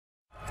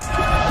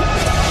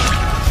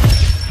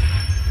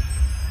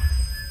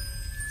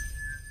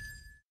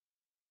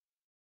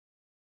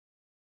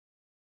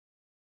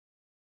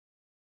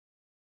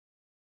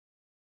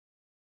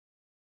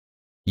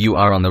You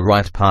are on the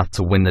right path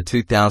to win the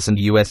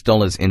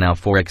 $2,000 in our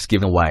Forex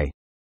giveaway.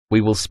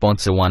 We will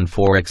sponsor one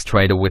Forex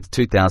trader with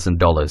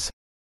 $2,000.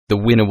 The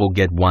winner will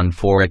get one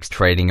Forex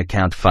trading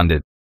account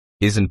funded.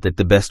 Isn't that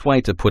the best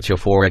way to put your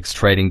Forex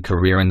trading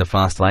career in the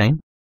fast lane?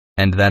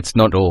 And that's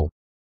not all.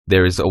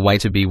 There is a way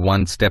to be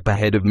one step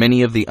ahead of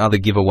many of the other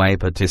giveaway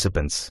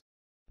participants.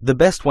 The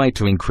best way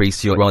to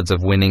increase your odds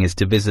of winning is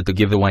to visit the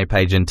giveaway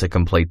page and to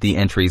complete the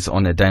entries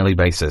on a daily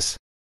basis.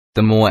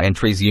 The more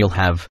entries you'll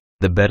have,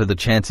 the better the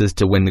chances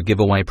to win the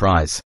giveaway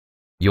prize.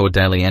 Your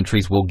daily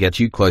entries will get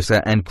you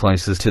closer and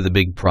closer to the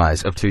big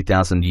prize of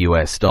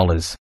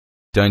 $2,000.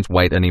 Don't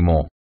wait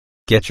anymore.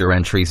 Get your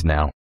entries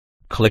now.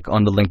 Click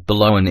on the link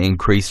below and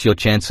increase your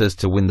chances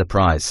to win the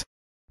prize.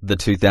 The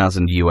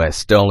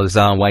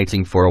 $2,000 are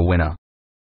waiting for a winner.